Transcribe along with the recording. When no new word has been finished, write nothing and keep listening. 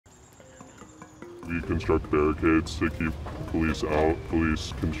We construct barricades to keep police out,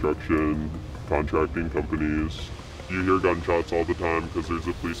 police, construction, contracting companies. You hear gunshots all the time because there's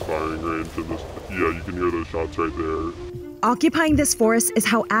a police firing range in this. Yeah, you can hear those shots right there. Occupying this forest is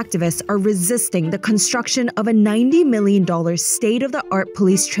how activists are resisting the construction of a $90 million state-of-the-art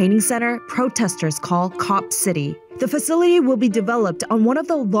police training center protesters call Cop City. The facility will be developed on one of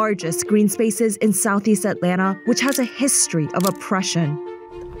the largest green spaces in Southeast Atlanta, which has a history of oppression.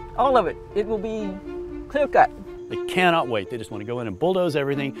 All of it. It will be clear-cut. They cannot wait. They just want to go in and bulldoze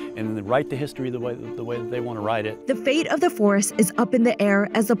everything and then write the history the way that they want to write it. The fate of the forest is up in the air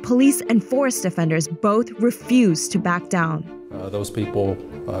as the police and forest defenders both refuse to back down. Those people,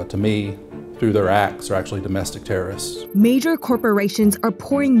 to me, through their acts, are actually domestic terrorists. Major corporations are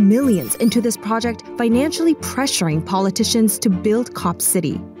pouring millions into this project, financially pressuring politicians to build Cop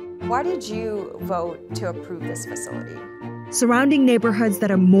City. Why did you vote to approve this facility? Surrounding neighborhoods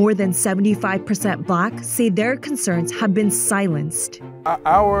that are more than 75% Black say their concerns have been silenced.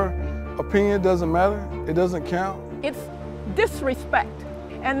 Our opinion doesn't matter. It doesn't count. It's disrespect.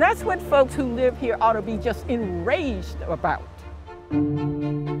 And that's what folks who live here ought to be just enraged about.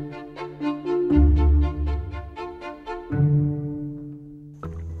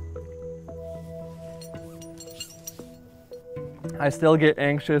 I still get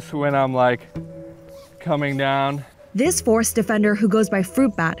anxious when I'm coming down. This forest defender who goes by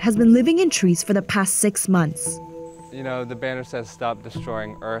Fruit Bat has been living in trees for the past 6 months. You know, the banner says stop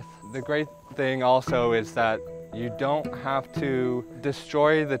destroying Earth. The great thing also is that you don't have to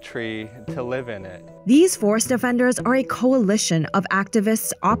destroy the tree to live in it. These forest defenders are a coalition of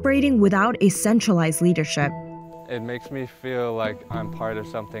activists operating without a centralized leadership. It makes me feel like I'm part of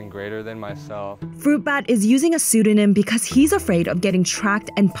something greater than myself. Fruit Bat is using a pseudonym because he's afraid of getting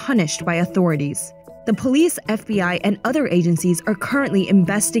tracked and punished by authorities. The police, FBI, and other agencies are currently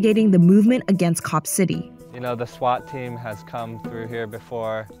investigating the movement against Cop City. You know, the SWAT team has come through here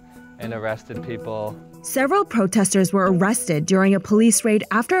before and arrested people. Several protesters were arrested during a police raid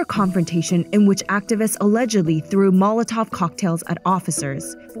after a confrontation in which activists allegedly threw Molotov cocktails at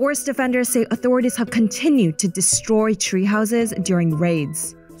officers. Forest defenders say authorities have continued to destroy tree houses during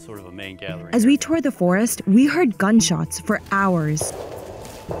raids. Sort of a main gathering. As we toured the forest, we heard gunshots for hours.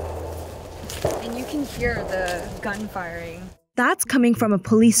 And you can hear the gun firing. That's coming from a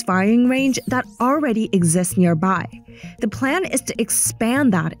police firing range that already exists nearby. The plan is to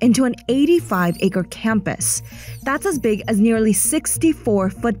expand that into an 85-acre campus. That's as big as nearly 64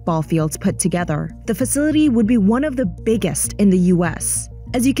 football fields put together. The facility would be one of the biggest in the U.S.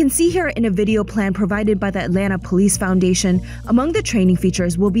 As you can see here in a video plan provided by the Atlanta Police Foundation, among the training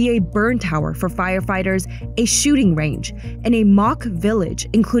features will be a burn tower for firefighters, a shooting range, and a mock village,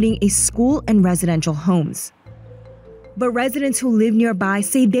 including a school and residential homes. But residents who live nearby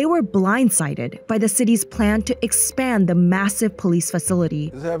say they were blindsided by the city's plan to expand the massive police facility.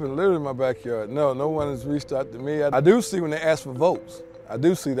 This happened literally in my backyard. No one has reached out to me. I do see when they ask for votes. I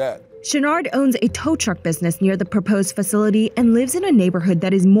do see that. Chenard owns a tow truck business near the proposed facility and lives in a neighborhood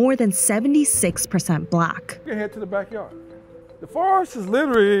that is more than 76% Black. You can head to the backyard. The forest is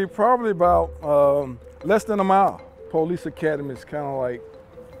literally probably about less than a mile. Police Academy is kind of like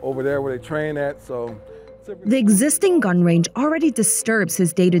over there where they train at, so. The existing gun range already disturbs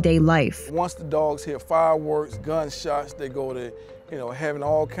his day-to-day life. Once the dogs hear fireworks, gunshots, they go to, having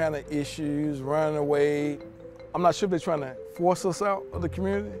all kind of issues, running away. I'm not sure if they're trying to force us out of the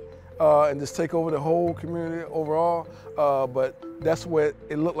community and just take over the whole community overall, but that's what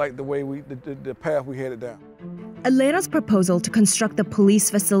it looked like the path we headed down. Atlanta's proposal to construct the police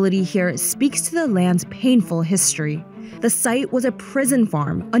facility here speaks to the land's painful history. The site was a prison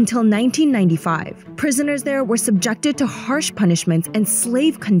farm until 1995. Prisoners there were subjected to harsh punishments and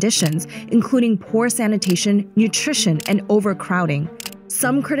slave conditions, including poor sanitation, nutrition, and overcrowding.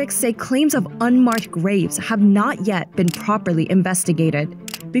 Some critics say claims of unmarked graves have not yet been properly investigated.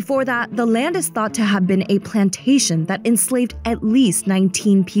 Before that, the land is thought to have been a plantation that enslaved at least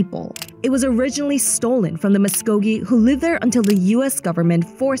 19 people. It was originally stolen from the Muskogee, who lived there until the U.S. government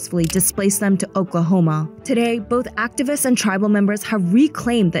forcefully displaced them to Oklahoma. Today, both activists and tribal members have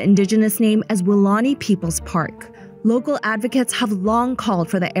reclaimed the indigenous name as Weelaunee Peoples Park. Local advocates have long called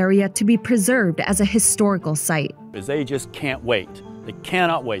for the area to be preserved as a historical site. Because they just can't wait. They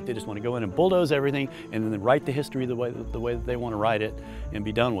cannot wait. They just want to go in and bulldoze everything and then write the history the way that they want to write it and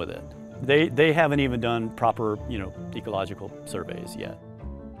be done with it. They haven't even done proper, ecological surveys yet.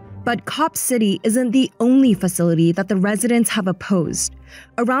 But Cop City isn't the only facility that the residents have opposed.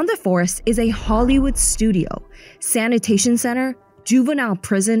 Around the forest is a Hollywood studio, sanitation center, juvenile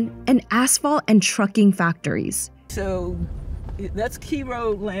prison, and asphalt and trucking factories. So That's Key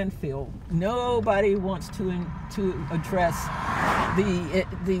Road landfill. Nobody wants to address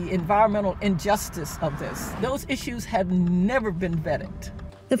the environmental injustice of this. Those issues have never been vetted.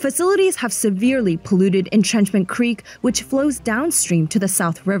 The facilities have severely polluted Entrenchment Creek, which flows downstream to the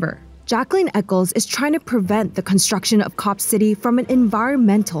South River. Jacqueline Eccles is trying to prevent the construction of Cop City from an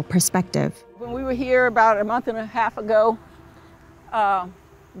environmental perspective. When we were here about a month and a half ago,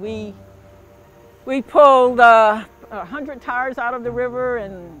 we pulled 100 tires out of the river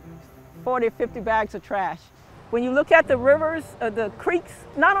and 40 or 50 bags of trash. When you look at the rivers, the creeks,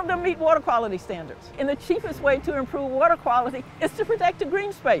 none of them meet water quality standards. And the cheapest way to improve water quality is to protect the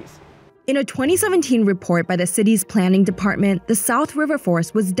green space. In a 2017 report by the city's planning department, the South River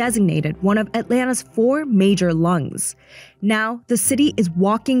Forest was designated one of Atlanta's 4 major lungs. Now, the city is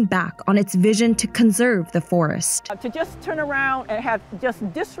walking back on its vision to conserve the forest. To just turn around and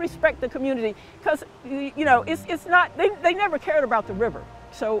just disrespect the community, because, you know, it's not, they never cared about the river.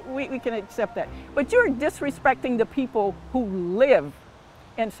 So we can accept that. But you're disrespecting the people who live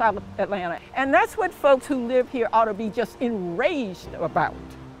in South Atlanta. And that's what folks who live here ought to be just enraged about.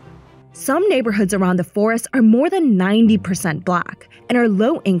 Some neighborhoods around the forest are more than 90% Black and are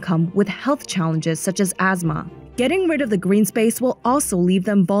low income with health challenges such as asthma. Getting rid of the green space will also leave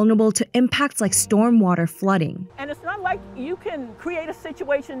them vulnerable to impacts like stormwater flooding. And it's not like you can create a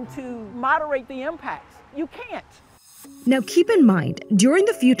situation to moderate the impacts. You can't. Now keep in mind, during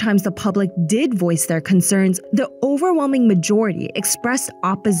the few times the public did voice their concerns, the overwhelming majority expressed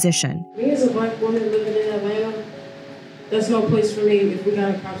opposition. Me as a Black woman living in Atlanta, that's no place for me if we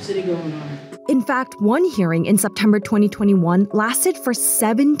got a Cop City going on. In fact, one hearing in September 2021 lasted for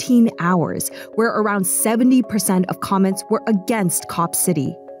 17 hours, where around 70% of comments were against Cop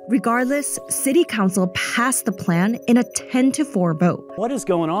City. Regardless, City Council passed the plan in a 10-4 vote. What is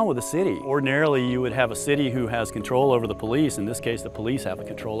going on with the city? Ordinarily, you would have a city who has control over the police. In this case, the police have a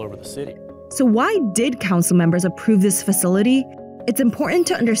control over the city. So why did council members approve this facility? It's important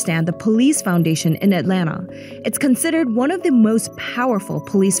to understand the Police Foundation in Atlanta. It's considered one of the most powerful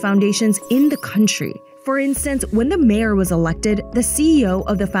police foundations in the country. For instance, when the mayor was elected, the CEO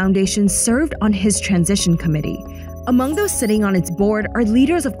of the foundation served on his transition committee. Among those sitting on its board are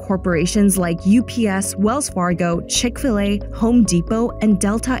leaders of corporations like UPS, Wells Fargo, Chick-fil-A, Home Depot, and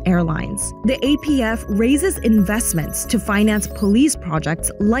Delta Airlines. The APF raises investments to finance police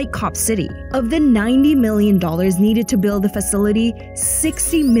projects like Cop City. Of the $90 million needed to build the facility,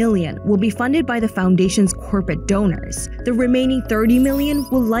 $60 million will be funded by the foundation's corporate donors. The remaining $30 million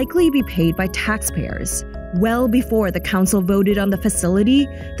will likely be paid by taxpayers. Well before the council voted on the facility,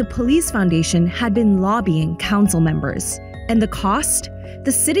 the Police Foundation had been lobbying council members. And the cost?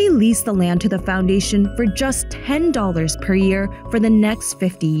 The city leased the land to the foundation for just $10 per year for the next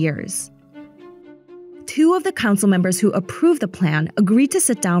 50 years. 2 of the council members who approved the plan agreed to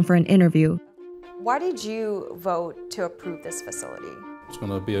sit down for an interview. Why did you vote to approve this facility? It's going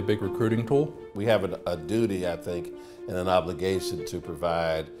to be a big recruiting tool. We have a duty, I think, and an obligation to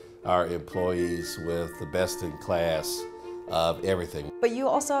provide our employees with the best in class of everything. But you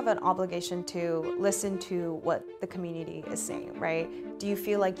also have an obligation to listen to what the community is saying, right? Do you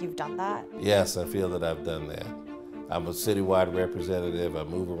feel like you've done that? Yes, I feel that I've done that. I'm a citywide representative. I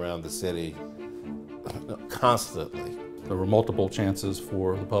move around the city constantly. There were multiple chances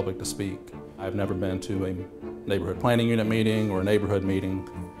for the public to speak. I've never been to a neighborhood planning unit meeting or a neighborhood meeting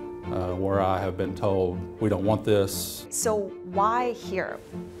where I have been told, we don't want this. So why here?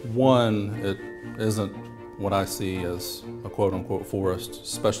 One, it isn't what I see as a quote-unquote forest,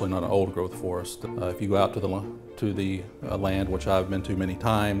 especially not an old-growth forest. If you go out to the land, which I've been to many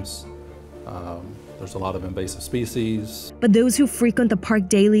times, there's a lot of invasive species. But those who frequent the park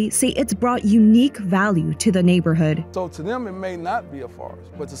daily say it's brought unique value to the neighborhood. So to them, it may not be a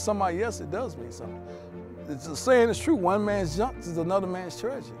forest, but to somebody else, it does mean something. The saying is true, one man's junk is another man's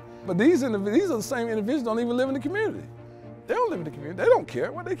treasure. But these are the same individuals don't even live in the community. They don't live in the community. They don't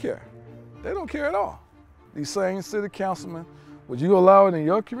care. What they care? They don't care at all. These same city councilmen, would you allow it in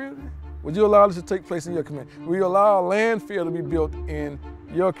your community? Would you allow this to take place in your community? Would you allow a landfill to be built in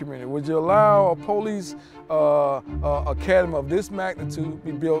your community? Would you allow a police academy of this magnitude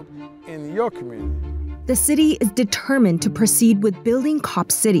be built in your community? The city is determined to proceed with building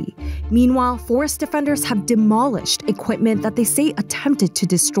Cop City. Meanwhile, forest defenders have demolished equipment that they say attempted to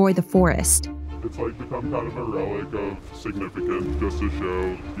destroy the forest. It's like become kind of a relic of significance just to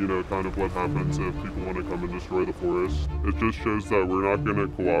show, kind of what happens if people want to come and destroy the forest. It just shows that we're not going to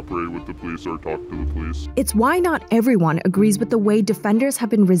cooperate with the police or talk to the police. It's why not everyone agrees with the way defenders have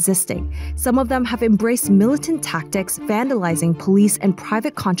been resisting. Some of them have embraced militant tactics, vandalizing police and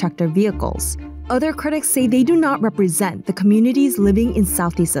private contractor vehicles. other critics say they do not represent the communities living in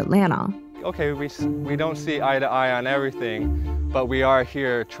Southeast Atlanta. Okay, we don't see eye to eye on everything, but we are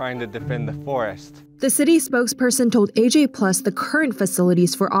here trying to defend the forest. The city spokesperson told AJ Plus the current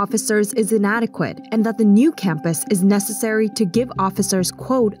facilities for officers is inadequate and that the new campus is necessary to give officers,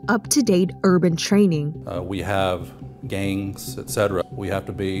 quote, up-to-date urban training. We have gangs, etc. We have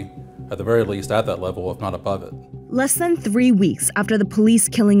to be, at the very least, at that level, if not above it. Less than 3 weeks after the police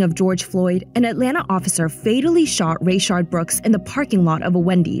killing of George Floyd, an Atlanta officer fatally shot Rayshard Brooks in the parking lot of a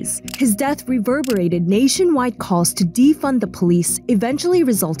Wendy's. His death reverberated nationwide calls to defund the police, eventually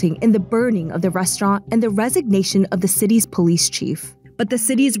resulting in the burning of the restaurant and the resignation of the city's police chief. But the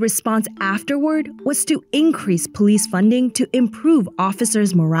city's response afterward was to increase police funding to improve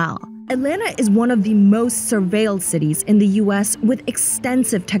officers' morale. Atlanta is one of the most surveilled cities in the U.S. with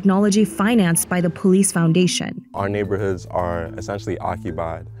extensive technology financed by the Police Foundation. Our neighborhoods are essentially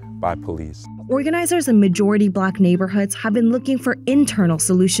occupied by police. Organizers in majority Black neighborhoods have been looking for internal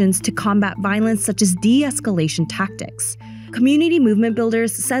solutions to combat violence such as de-escalation tactics. Community Movement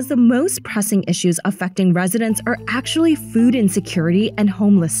Builders says the most pressing issues affecting residents are actually food insecurity and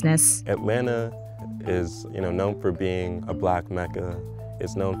homelessness. Atlanta is, known for being a Black Mecca.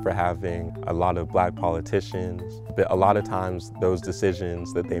 It's known for having a lot of Black politicians, but a lot of times those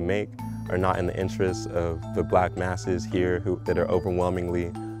decisions that they make are not in the interests of the Black masses here that are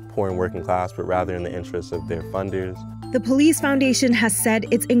overwhelmingly poor and working class, but rather in the interests of their funders. The Police Foundation has said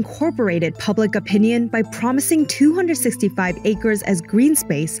it's incorporated public opinion by promising 265 acres as green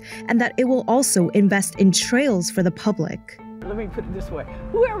space and that it will also invest in trails for the public. Let me put it this way.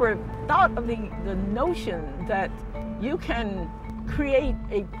 Whoever thought of the notion that you can create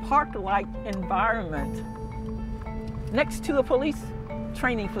a park-like environment next to a police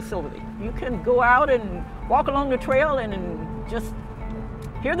training facility. You can go out and walk along the trail and just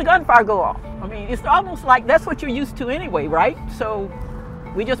hear the gunfire go off. I mean, it's almost like that's what you're used to anyway, right? So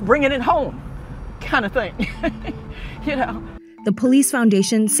we just bring it home kind of thing, The Police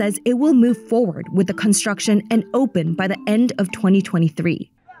Foundation says it will move forward with the construction and open by the end of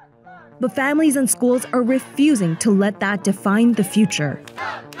 2023. But families and schools are refusing to let that define the future.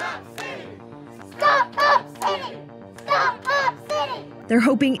 Stop Up City! Stop Up City! Stop Up City! They're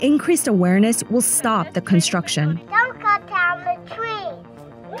hoping increased awareness will stop the construction. Don't cut down the trees!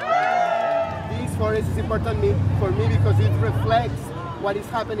 This forest is important for me because it reflects what is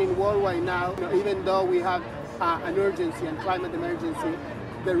happening worldwide now. Even though we have an urgency and climate emergency,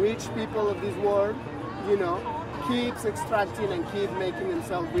 the rich people of this world, keeps extracting and keep making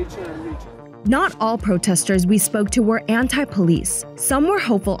themselves richer and richer. Not all protesters we spoke to were anti-police. Some were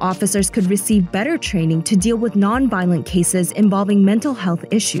hopeful officers could receive better training to deal with non-violent cases involving mental health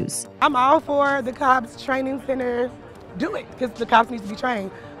issues. I'm all for the cops training centers. Do it, because the cops need to be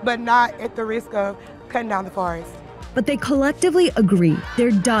trained, but not at the risk of cutting down the forest. But they collectively agree they're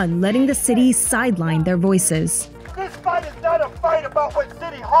done letting the city sideline their voices. This fight is not a fight about what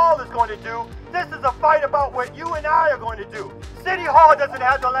City Hall is going to do. This is a fight about what you and I are going to do. City Hall doesn't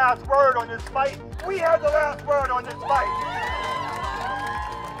have the last word on this fight. We have the last word on this fight.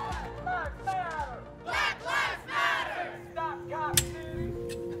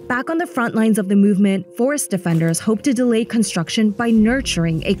 Back on the front lines of the movement, forest defenders hope to delay construction by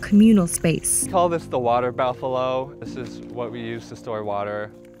nurturing a communal space. We call this the water buffalo. This is what we use to store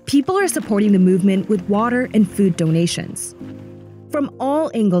water. People are supporting the movement with water and food donations. From all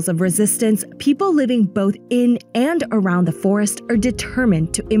angles of resistance, people living both in and around the forest are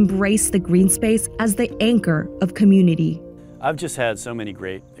determined to embrace the green space as the anchor of community. I've just had so many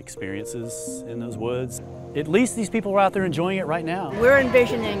great experiences in those woods. At least these people are out there enjoying it right now. We're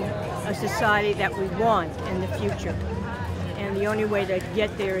envisioning a society that we want in the future. And the only way to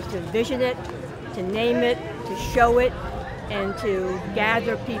get there is to envision it, to name it, to show it, and to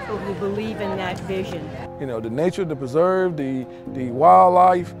gather people who believe in that vision. The nature, the preserve, the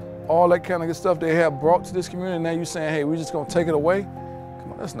wildlife, all that kind of good stuff they have brought to this community. Now you're saying, hey, we're just gonna take it away?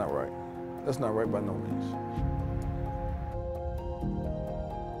 Come on, that's not right. That's not right by no means.